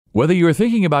Whether you are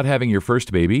thinking about having your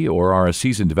first baby or are a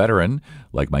seasoned veteran,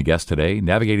 like my guest today,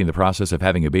 navigating the process of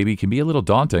having a baby can be a little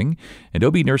daunting, and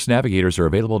OB Nurse Navigators are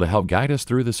available to help guide us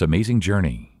through this amazing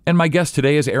journey. And my guest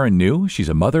today is Erin Neu. She's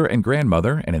a mother and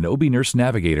grandmother and an OB Nurse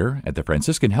Navigator at the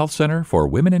Franciscan Health Center for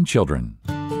Women and Children.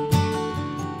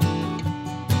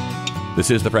 This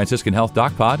is the Franciscan Health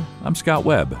DocPod. I'm Scott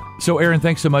Webb. So, Erin,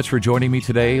 thanks so much for joining me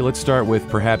today. Let's start with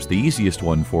perhaps the easiest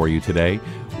one for you today.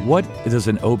 What does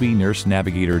an OB Nurse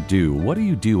Navigator do? What do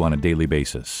you do on a daily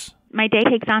basis? My day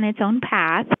takes on its own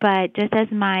path, but just as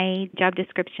my job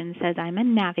description says, I'm a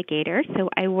navigator. So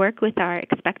I work with our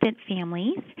expectant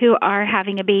families who are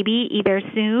having a baby either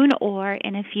soon or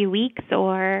in a few weeks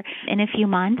or in a few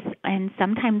months, and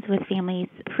sometimes with families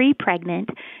pre-pregnant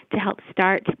to help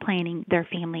start planning their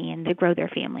family and to grow their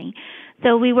family.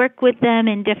 So we work with them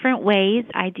in different ways.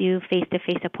 I do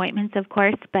face-to-face appointments, of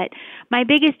course, but my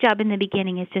biggest job in the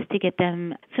beginning is just to get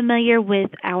them familiar with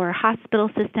our hospital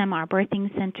system, our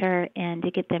birthing center, and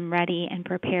to get them ready and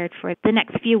prepared for the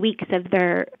next few weeks of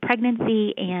their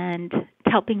pregnancy and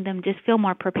helping them just feel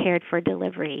more prepared for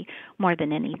delivery more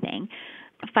than anything.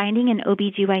 Finding an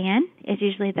OBGYN is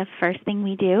usually the first thing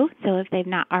we do. So if they've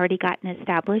not already gotten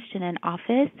established in an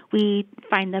office, we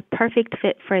find the perfect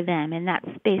fit for them, and that's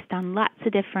based on lots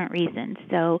of different reasons.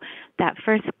 So that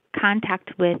first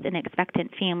contact with an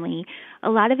expectant family, a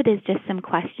lot of it is just some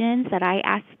questions that I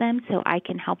ask them so I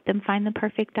can help them find the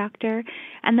perfect doctor.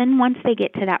 And then once they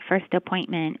get to that first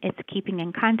appointment, it's keeping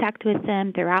in contact with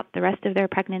them throughout the rest of their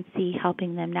pregnancy,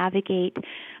 helping them navigate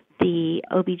the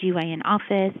OBGYN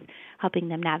office, helping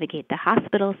them navigate the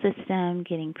hospital system,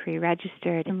 getting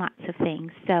pre-registered, and lots of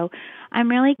things. So I'm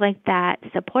really like that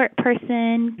support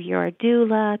person, your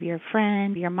doula, your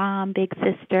friend, your mom, big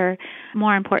sister.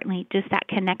 More importantly, just that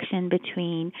connection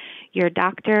between your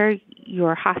doctor,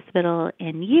 your hospital,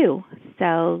 and you.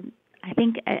 So I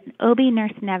think an OB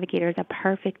Nurse Navigator is a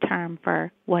perfect term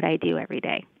for what I do every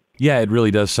day. Yeah, it really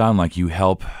does sound like you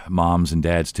help moms and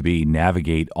dads to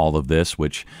navigate all of this,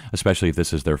 which, especially if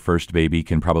this is their first baby,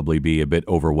 can probably be a bit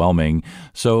overwhelming.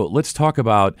 So let's talk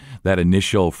about that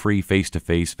initial free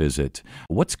face-to-face visit.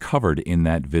 What's covered in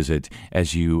that visit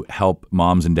as you help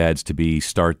moms and dads to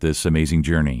start this amazing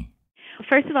journey?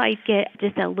 First of all, I get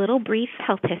just a little brief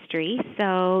health history.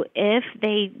 So if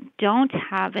they don't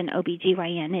have an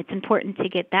OBGYN, it's important to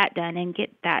get that done and get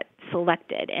that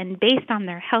selected. And based on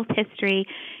their health history,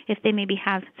 if they maybe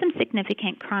have some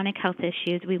significant chronic health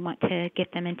issues, we want to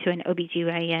get them into an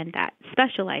OBGYN that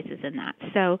specializes in that.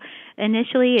 So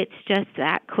initially, it's just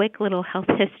that quick little health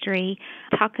history,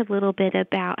 talk a little bit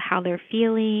about how they're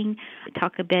feeling,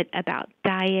 talk a bit about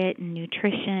diet and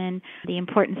nutrition, the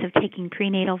importance of taking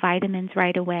prenatal vitamins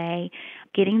right away,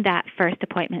 getting that first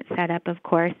appointment set up, of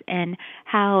course, and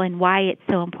how and why it's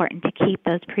so important to keep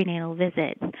those prenatal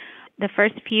visits. The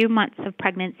first few months of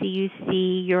pregnancy, you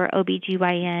see your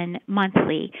OBGYN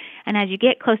monthly. And as you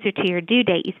get closer to your due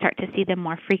date, you start to see them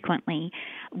more frequently,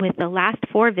 with the last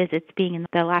 4 visits being in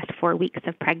the last 4 weeks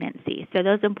of pregnancy. So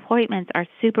those appointments are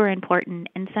super important,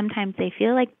 and sometimes they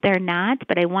feel like they're not,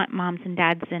 but I want moms and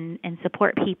dads and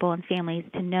support people and families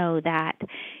to know that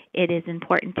it is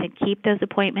important to keep those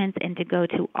appointments and to go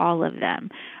to all of them.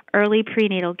 Early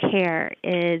prenatal care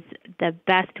is the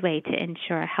best way to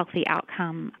ensure a healthy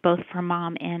outcome, both for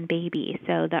mom and baby.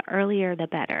 So the earlier, the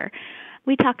better.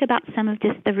 We talk about some of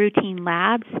just the routine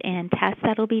labs and tests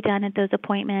that will be done at those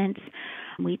appointments.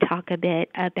 We talk a bit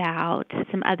about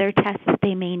some other tests that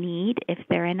they may need if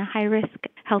they're in a high-risk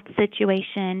health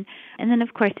situation. And then,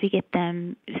 of course, we get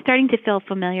them starting to feel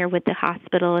familiar with the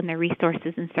hospital and the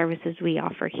resources and services we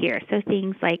offer here. So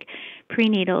things like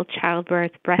prenatal,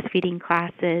 childbirth, breastfeeding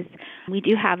classes. We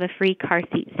do have a free car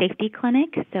seat safety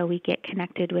clinic, so we get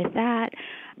connected with that.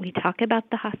 We talk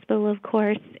about the hospital, of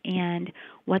course, and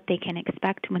what they can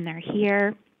expect when they're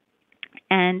here.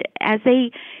 And as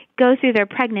they go through their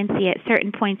pregnancy, at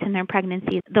certain points in their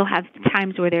pregnancy, they'll have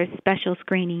times where there's special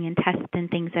screening and tests and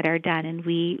things that are done, and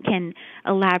we can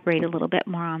elaborate a little bit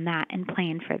more on that and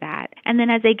plan for that. And then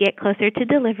as they get closer to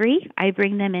delivery, I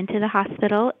bring them into the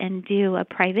hospital and do a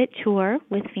private tour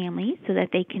with families so that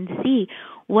they can see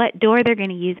what door they're going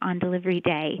to use on delivery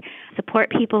day.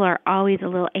 Support people are always a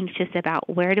little anxious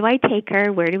about where do I take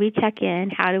her, where do we check in,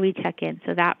 how do we check in,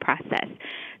 so that process.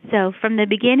 So from the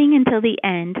beginning until the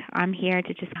end, I'm here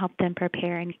to just help them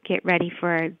prepare and get ready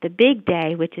for the big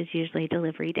day, which is usually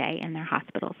delivery day and their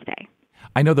hospital stay.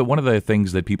 I know that one of the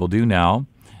things that people do now,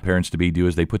 parents-to-be do,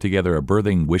 is they put together a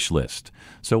birthing wish list.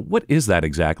 So what is that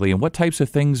exactly, and what types of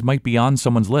things might be on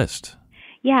someone's list?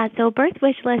 Yeah, so birth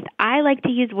wish list, I like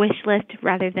to use wish list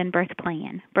rather than birth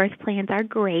plan. Birth plans are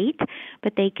great,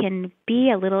 but they can be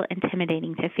a little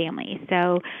intimidating to families.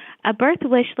 So a birth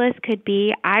wish list could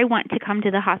be, I want to come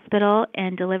to the hospital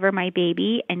and deliver my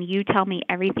baby, and you tell me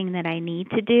everything that I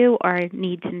need to do or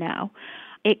need to know.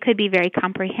 It could be very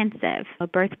comprehensive. A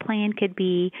birth plan could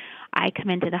be, I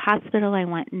come into the hospital, I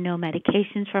want no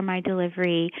medications for my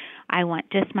delivery, I want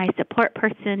just my support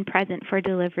person present for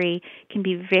delivery. It can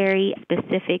be very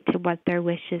specific to what their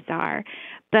wishes are.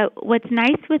 But what's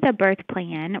nice with a birth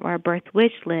plan or a birth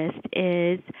wish list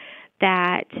is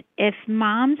that if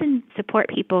moms and support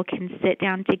people can sit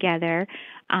down together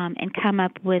and come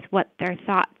up with what their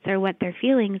thoughts or what their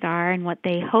feelings are and what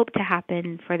they hope to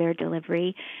happen for their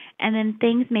delivery, and then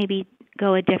things maybe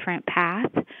go a different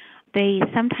path, they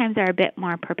sometimes are a bit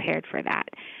more prepared for that.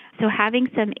 So having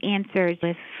some answers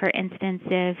with, for instance,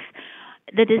 if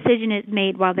the decision is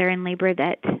made while they're in labor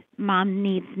that mom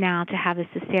needs now to have a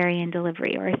cesarean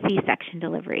delivery or a C-section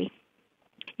delivery,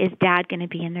 is dad going to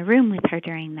be in the room with her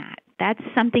during that? That's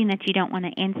something that you don't want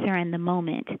to answer in the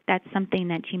moment. That's something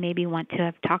that you maybe want to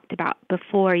have talked about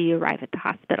before you arrive at the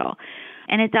hospital.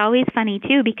 And it's always funny,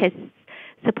 too, because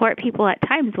support people at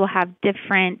times will have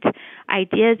different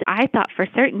ideas. I thought for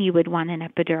certain you would want an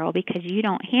epidural because you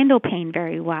don't handle pain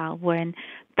very well, when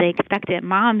the expectant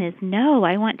mom is, no,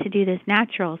 I want to do this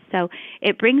natural. So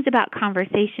it brings about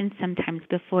conversations sometimes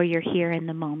before you're here in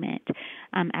the moment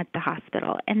at the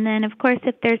hospital. And then, of course,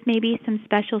 if there's maybe some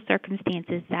special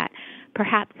circumstances that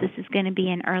perhaps this is going to be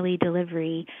an early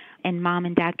delivery and mom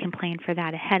and dad can plan for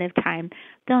that ahead of time,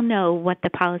 they'll know what the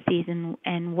policies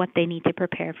and what they need to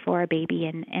prepare for a baby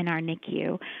in our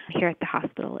NICU here at the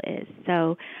hospital is.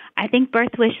 So I think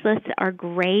birth wish lists are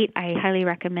great. I highly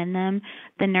recommend them.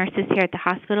 The nurses here at the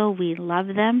hospital, we love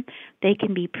them. They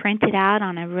can be printed out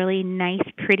on a really nice,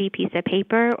 pretty piece of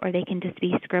paper, or they can just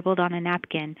be scribbled on a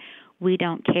napkin. We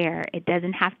don't care. It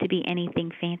doesn't have to be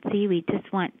anything fancy. We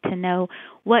just want to know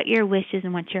what your wishes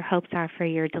and what your hopes are for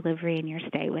your delivery and your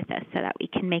stay with us so that we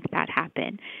can make that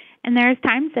happen. And there's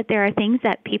times that there are things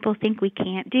that people think we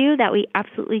can't do that we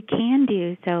absolutely can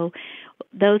do. So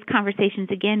those conversations,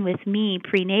 again, with me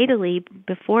prenatally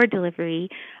before delivery,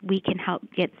 we can help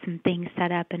get some things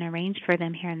set up and arranged for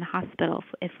them here in the hospital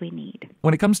if we need.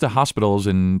 When it comes to hospitals,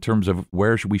 in terms of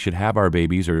where we should have our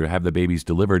babies or have the babies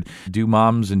delivered, do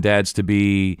moms and dads to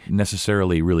be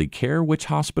necessarily really care which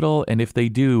hospital? And if they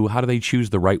do, how do they choose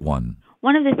the right one?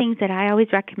 One of the things that I always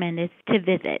recommend is to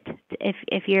visit.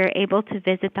 If you're able to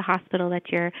visit the hospital that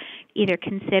you're either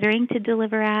considering to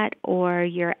deliver at or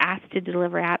you're asked to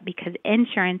deliver at because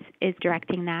insurance is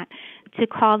directing that, to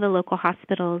call the local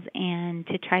hospitals and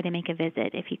to try to make a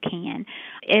visit if you can.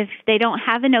 If they don't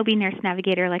have an OB nurse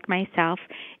navigator like myself,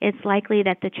 it's likely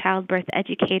that the childbirth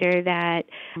educator that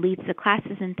leads the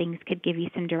classes and things could give you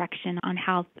some direction on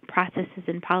how processes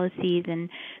and policies and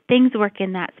things work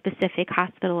in that specific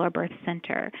hospital or birth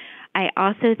center. I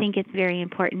also think it's very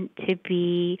important to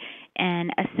be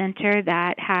in a center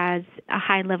that has a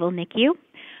high-level NICU,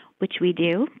 which we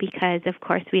do because, of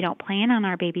course, we don't plan on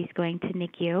our babies going to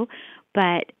NICU.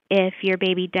 But if your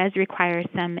baby does require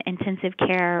some intensive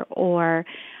care or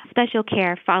special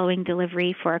care following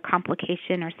delivery for a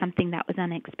complication or something that was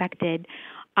unexpected,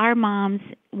 our moms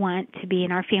want to be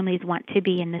and our families want to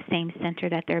be in the same center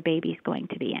that their baby's going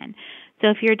to be in. So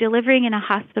if you're delivering in a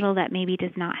hospital that maybe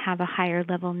does not have a higher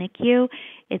level NICU,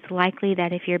 it's likely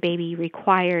that if your baby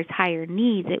requires higher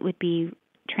needs, it would be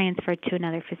transferred to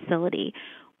another facility,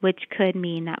 which could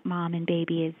mean that mom and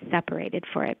baby is separated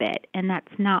for a bit, and that's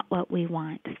not what we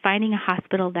want. Finding a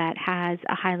hospital that has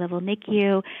a high-level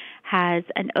NICU, has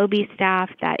an OB staff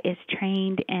that is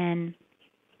trained in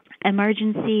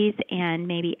emergencies and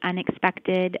maybe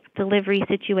unexpected delivery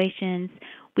situations.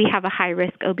 We have a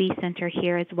high-risk OB center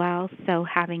here as well, so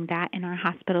having that in our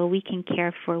hospital, we can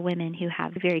care for women who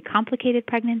have very complicated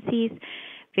pregnancies,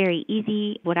 very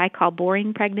easy, what I call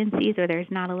boring pregnancies, or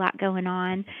there's not a lot going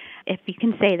on, if you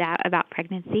can say that about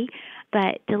pregnancy.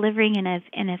 But delivering in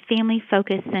a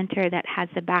family-focused center that has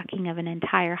the backing of an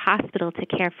entire hospital to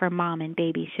care for mom and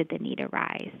baby should the need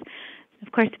arise.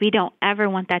 Of course, we don't ever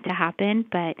want that to happen,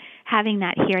 but having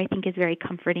that here I think is very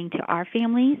comforting to our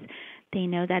families. They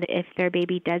know that if their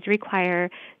baby does require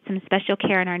some special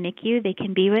care in our NICU, they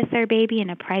can be with their baby in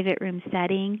a private room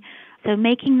setting. So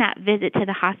making that visit to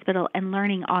the hospital and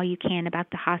learning all you can about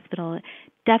the hospital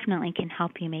definitely can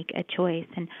help you make a choice.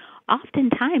 And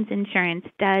oftentimes insurance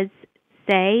does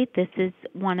say this is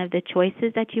one of the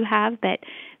choices that you have, but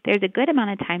there's a good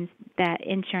amount of times that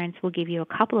insurance will give you a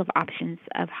couple of options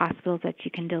of hospitals that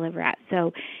you can deliver at.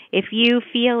 So if you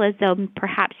feel as though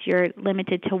perhaps you're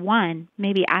limited to one,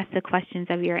 maybe ask the questions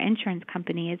of your insurance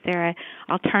company. Is there an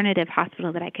alternative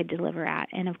hospital that I could deliver at?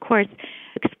 And of course,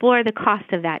 explore the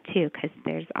cost of that too, because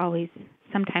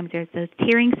sometimes there's those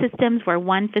tiering systems where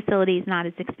one facility is not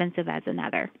as expensive as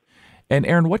another. And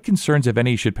Erin, what concerns, if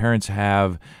any, should parents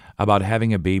have about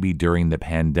having a baby during the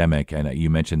pandemic? And you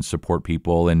mentioned support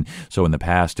people, and so in the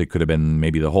past it could have been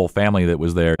maybe the whole family that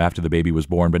was there after the baby was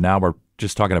born, but now we're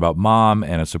just talking about mom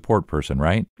and a support person,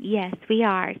 right? Yes, we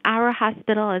are. Our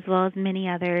hospital, as well as many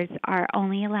others, are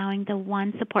only allowing the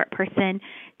one support person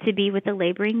to be with the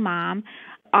laboring mom.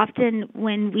 Often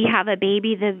when we have a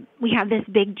baby, we have this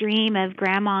big dream of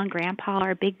grandma and grandpa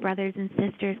or big brothers and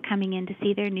sisters coming in to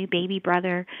see their new baby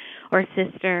brother or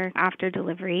sister after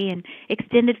delivery, and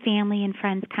extended family and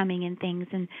friends coming and things,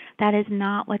 and that is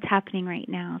not what's happening right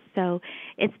now. So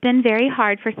it's been very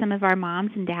hard for some of our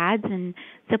moms and dads and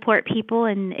support people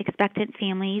and expectant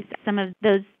families. Some of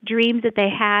those dreams that they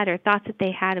had or thoughts that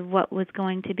they had of what was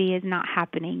going to be is not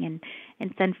happening, and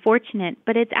it's unfortunate,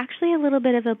 but it's actually a little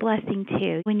bit of a blessing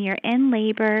too. When you're in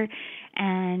labor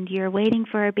and you're waiting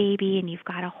for a baby and you've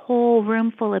got a whole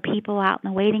room full of people out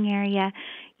in the waiting area,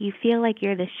 you feel like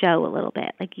you're the show a little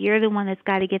bit. Like you're the one that's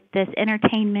got to get this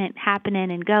entertainment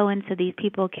happening and going so these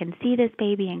people can see this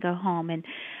baby and go home. And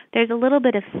there's a little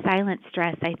bit of silent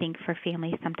stress, I think, for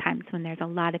families sometimes when there's a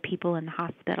lot of people in the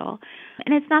hospital.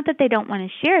 And it's not that they don't want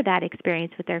to share that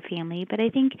experience with their family, but I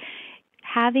think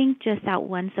having just that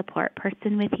one support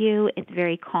person with you, it's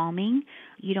very calming.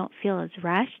 You don't feel as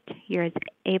rushed. You're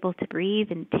able to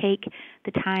breathe and take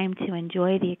the time to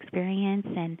enjoy the experience.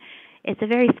 And it's a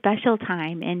very special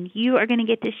time. And you are going to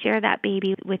get to share that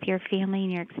baby with your family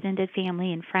and your extended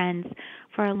family and friends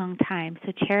for a long time.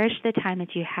 So cherish the time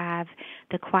that you have,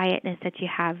 the quietness that you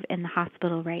have in the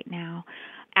hospital right now.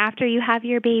 After you have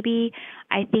your baby,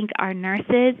 I think our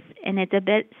nurses, and it's a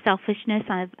bit selfishness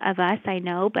of us, I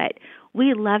know, but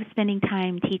we love spending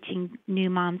time teaching new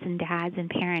moms and dads and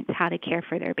parents how to care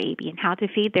for their baby and how to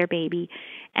feed their baby.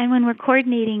 And when we're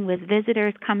coordinating with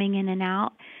visitors coming in and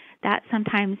out, that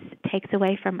sometimes takes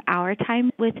away from our time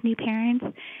with new parents,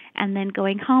 and then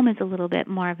going home is a little bit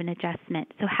more of an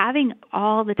adjustment. So having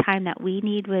all the time that we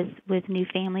need with new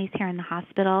families here in the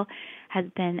hospital has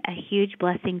been a huge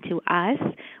blessing to us.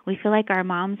 We feel like our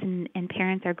moms and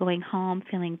parents are going home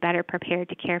feeling better prepared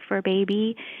to care for a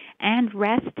baby and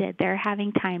rested. They're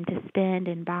having time to spend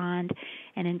and bond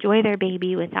and enjoy their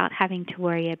baby without having to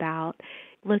worry about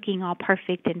looking all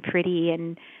perfect and pretty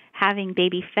and having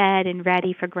baby fed and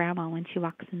ready for grandma when she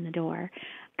walks in the door.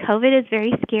 COVID is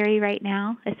very scary right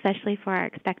now, especially for our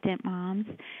expectant moms.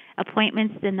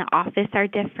 Appointments in the office are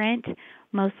different.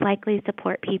 Most likely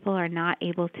support people are not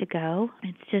able to go.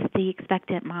 It's just the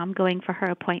expectant mom going for her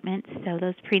appointments, so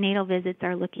those prenatal visits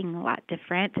are looking a lot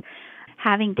different.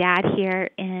 Having dad here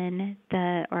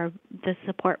or the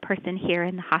support person here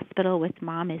in the hospital with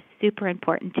mom is super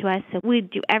important to us. So we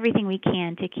do everything we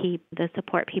can to keep the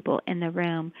support people in the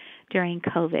room during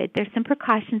COVID. There's some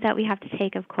precautions that we have to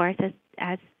take, of course,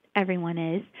 as everyone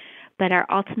is, but our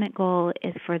ultimate goal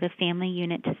is for the family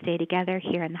unit to stay together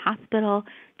here in the hospital,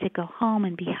 to go home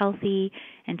and be healthy,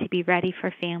 and to be ready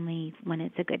for family when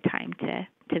it's a good time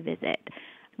to visit.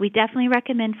 We definitely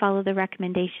recommend follow the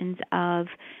recommendations of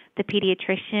the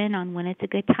pediatrician on when it's a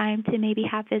good time to maybe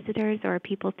have visitors or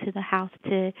people to the house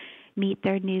to meet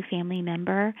their new family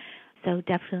member. So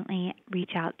definitely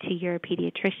reach out to your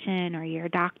pediatrician or your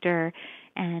doctor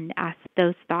and ask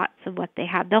those thoughts of what they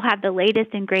have. They'll have the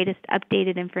latest and greatest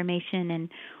updated information and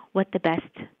what the best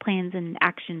plans and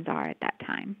actions are at that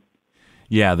time.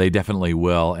 Yeah, they definitely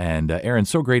will. And Erin,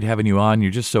 so great having you on.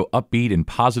 You're just so upbeat and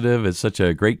positive. It's such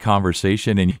a great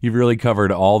conversation, and you've really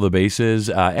covered all the bases.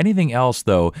 Anything else,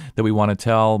 though, that we want to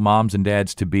tell moms and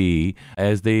dads to be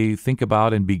as they think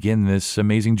about and begin this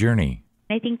amazing journey?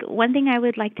 I think one thing I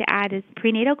would like to add is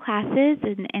prenatal classes,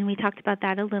 and we talked about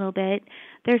that a little bit.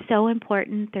 They're so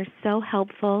important. They're so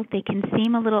helpful. They can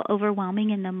seem a little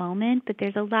overwhelming in the moment, but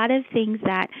there's a lot of things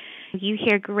that you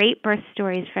hear great birth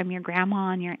stories from your grandma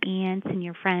and your aunts and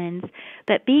your friends,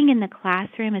 but being in the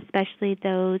classroom, especially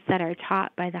those that are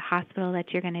taught by the hospital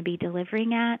that you're going to be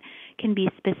delivering at, can be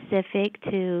specific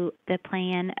to the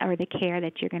plan or the care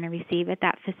that you're going to receive at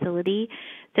that facility.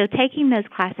 So taking those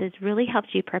classes really helps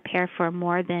you prepare for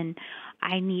more than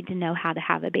I need to know how to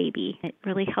have a baby. It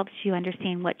really helps you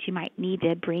understand what you might need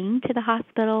to bring to the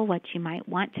hospital, what you might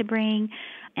want to bring.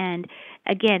 And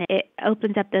again, it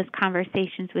opens up those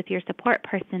conversations with your support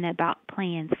person about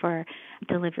plans for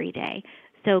delivery day.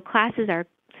 So classes are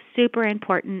super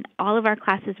important. All of our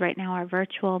classes right now are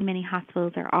virtual. Many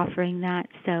hospitals are offering that.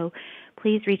 So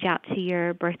please reach out to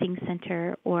your birthing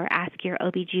center or ask your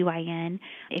OBGYN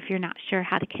if you're not sure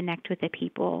how to connect with the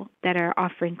people that are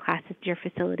offering classes to your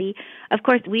facility. Of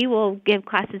course, we will give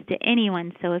classes to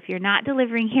anyone. So if you're not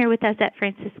delivering here with us at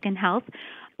Franciscan Health,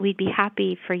 we'd be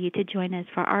happy for you to join us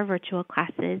for our virtual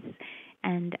classes,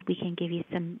 and we can give you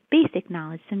some basic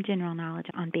knowledge, some general knowledge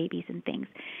on babies and things.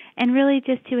 And really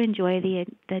just to enjoy the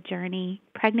journey.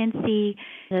 Pregnancy,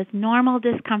 those normal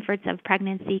discomforts of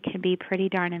pregnancy can be pretty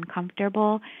darn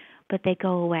uncomfortable, but they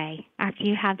go away. After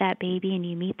you have that baby and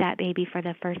you meet that baby for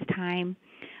the first time,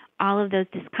 all of those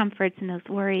discomforts and those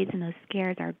worries and those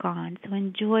scares are gone. So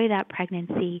enjoy that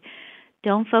pregnancy.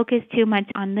 Don't focus too much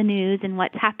on the news and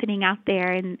what's happening out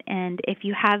there. And if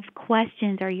you have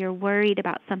questions or you're worried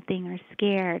about something or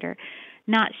scared or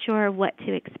not sure what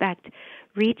to expect,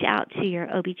 reach out to your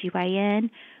OBGYN,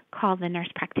 call the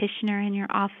nurse practitioner in your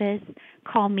office,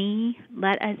 call me,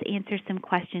 let us answer some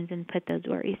questions and put those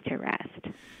worries to rest.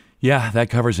 Yeah, that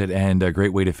covers it, and a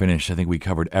great way to finish. I think we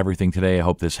covered everything today. I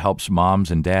hope this helps moms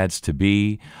and dads to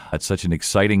be. It's such an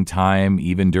exciting time,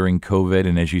 even during COVID,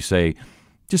 and as you say,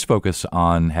 just focus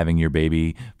on having your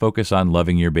baby, focus on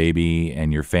loving your baby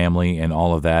and your family and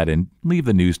all of that, and leave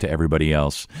the news to everybody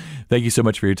else. Thank you so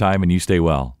much for your time, and you stay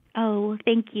well. Oh,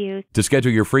 thank you. To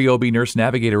schedule your free OB Nurse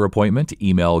Navigator appointment,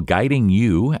 email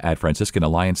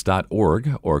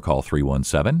guidingyou@franciscanalliance.org or call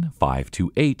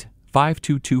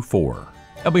 317-528-5224.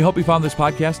 And we hope you found this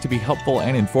podcast to be helpful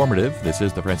and informative. This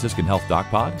is the Franciscan Health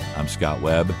DocPod. I'm Scott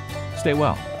Webb. Stay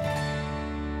well.